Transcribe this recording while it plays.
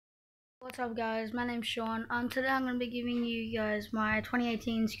What's up guys, my name's Shawn. Today I'm going to be giving you guys my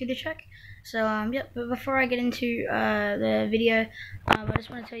 2018 scooter check. So but before I get into the video, I just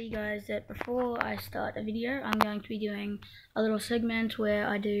want to tell you guys that before I start a video, I'm going to be doing a little segment where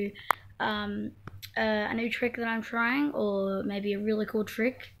I do a new trick that I'm trying, or maybe a really cool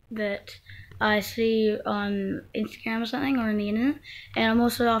trick that I see on Instagram or something, or on the internet. And I'm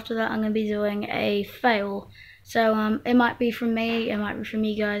also, after that, I'm going to be doing a fail. So it might be from me, it might be from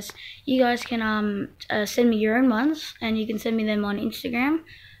you guys. You guys can send me your own ones, and you can send me them on Instagram.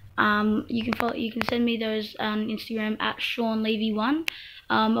 You can send me those on Instagram at ShawnLevy1.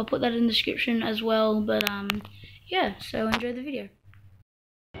 I'll put that in the description as well. But yeah, so enjoy the video.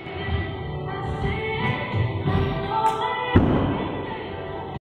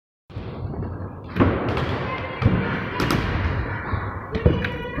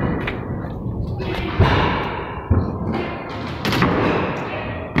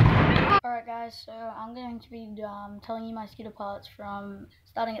 Alright guys, so I'm going to be telling you my scooter parts from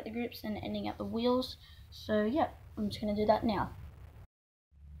starting at the grips and ending at the wheels. So yeah, I'm just going to do that now.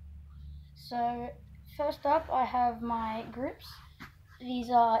 So first up, I have my grips. These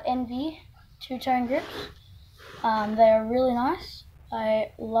are NV two-tone grips. They are really nice.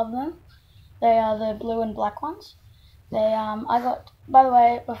 I love them. They are the blue and black ones. I got, by the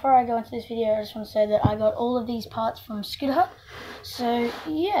way, before I go into this video, I just want to say that I got all of these parts from Scooter Hut. So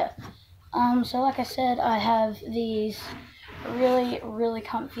yeah. So like I said, I have these really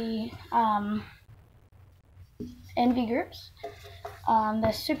comfy NV grips.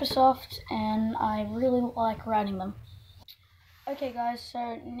 They're super soft and I really like riding them. Okay guys,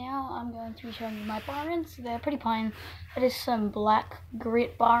 so now I'm going to be showing you my bar ends. They're pretty plain. It is some black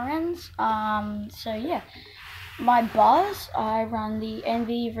grit bar ends. So yeah, my bars, I run the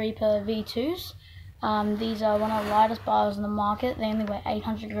NV Reaper V2s. These are one of the lightest bars in the market. They only weigh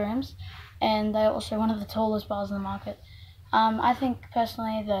 800 grams, and they're also one of the tallest bars in the market. I think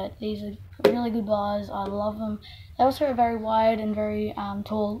personally that these are really good bars. I love them. They also are very wide and very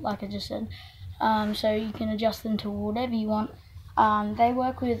tall, like I just said. So you can adjust them to whatever you want. They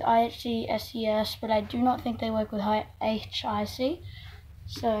work with IHC, SCS, but I do not think they work with HIC.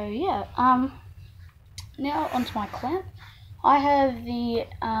 So yeah. Now onto my clamp. I have the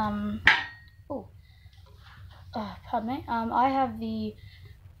pardon me. I have the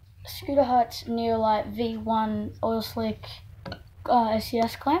Scooter Hut Neolite V1 Oil Slick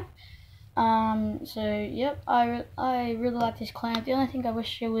SCS clamp. So yep, I really like this clamp. The only thing I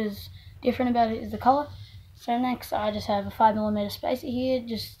wish it was different about it is the color. So next, I just have a 5mm spacer here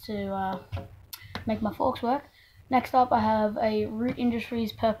just to make my forks work. Next up, I have a Root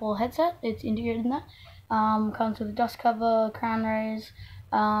Industries purple headset. It's integrated in that. Comes with a dust cover, crown raise,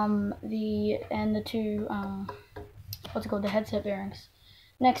 the two the headset bearings.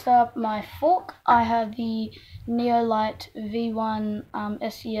 Next up, my fork. I have the Neolite V1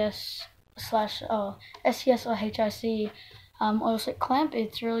 SCS or HIC oil slick clamp.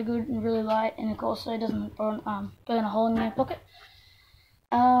 It's really good and really light, and it also doesn't burn a hole in your pocket.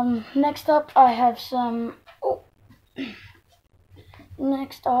 Next up, I have some.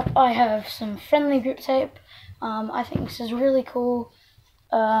 Next up, I have some friendly grip tape. I think this is really cool.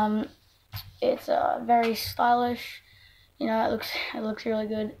 It's very stylish. You know, it looks really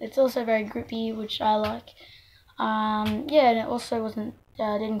good. It's also very grippy, which I like. Yeah, and it also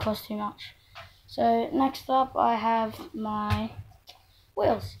didn't cost too much. So next up, I have my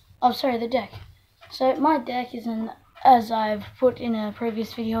wheels. Oh, sorry, the deck. So my deck isn't, as I've put in a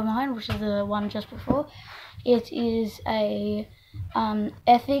previous video of mine, which is the one just before. It is a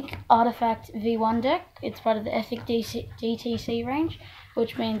Ethic Artifact V1 deck. It's part of the Ethic DTC range,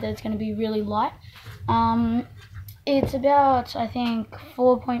 which means that it's going to be really light. It's about, I think,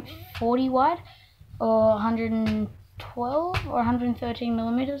 4.40 wide, or 112 or 113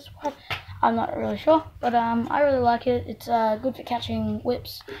 millimeters wide. I'm not really sure, but I really like it. It's good for catching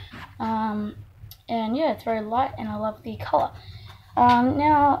whips, and yeah, it's very light, and I love the color.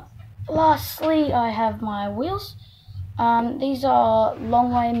 Now, lastly, I have my wheels. These are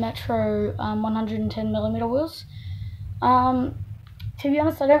Longway Metro 110mm wheels. To be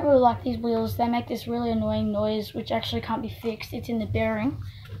honest, I don't really like these wheels. They make this really annoying noise, which actually can't be fixed. It's in the bearing.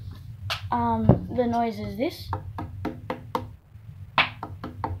 The noise is this.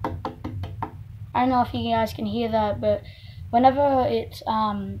 I don't know if you guys can hear that, but whenever it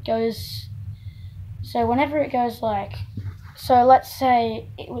goes, so whenever it goes like, so let's say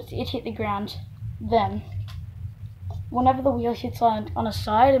it hit the ground, then whenever the wheel hits on a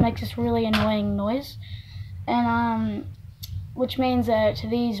side, it makes this really annoying noise, and which means that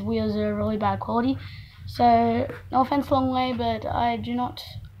these wheels are really bad quality. So no offense, Longway, but I do not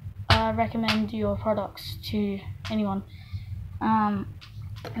recommend your products to anyone.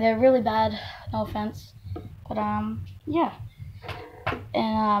 They're really bad, no offense, but yeah.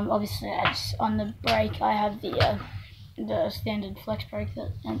 And obviously, on the brake, I have the standard flex brake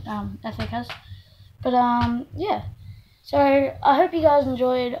that Ethic has. But yeah. So I hope you guys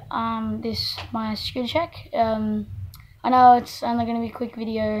enjoyed this my scooter check. I know it's only going to be a quick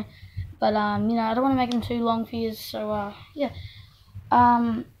video, but you know, I don't want to make them too long for you. So yeah.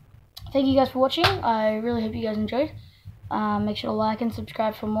 Thank you guys for watching. I really hope you guys enjoyed. Make sure to like and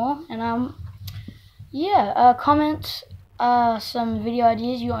subscribe for more. And yeah, comment some video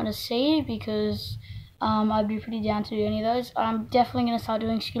ideas you want to see, because I'd be pretty down to do any of those. I'm definitely going to start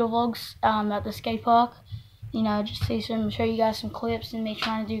doing scooter vlogs at the skate park. You know, just show you guys some clips and me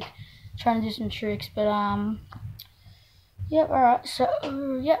trying to do some tricks. But yeah, alright. So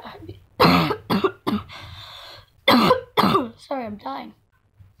yeah. Sorry, I'm dying.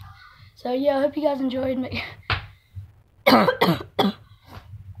 So yeah, I hope you guys enjoyed me.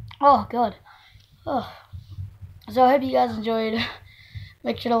 Oh god. Oh. So I hope you guys enjoyed.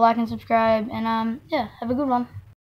 Make sure to like and subscribe, and yeah, have a good one.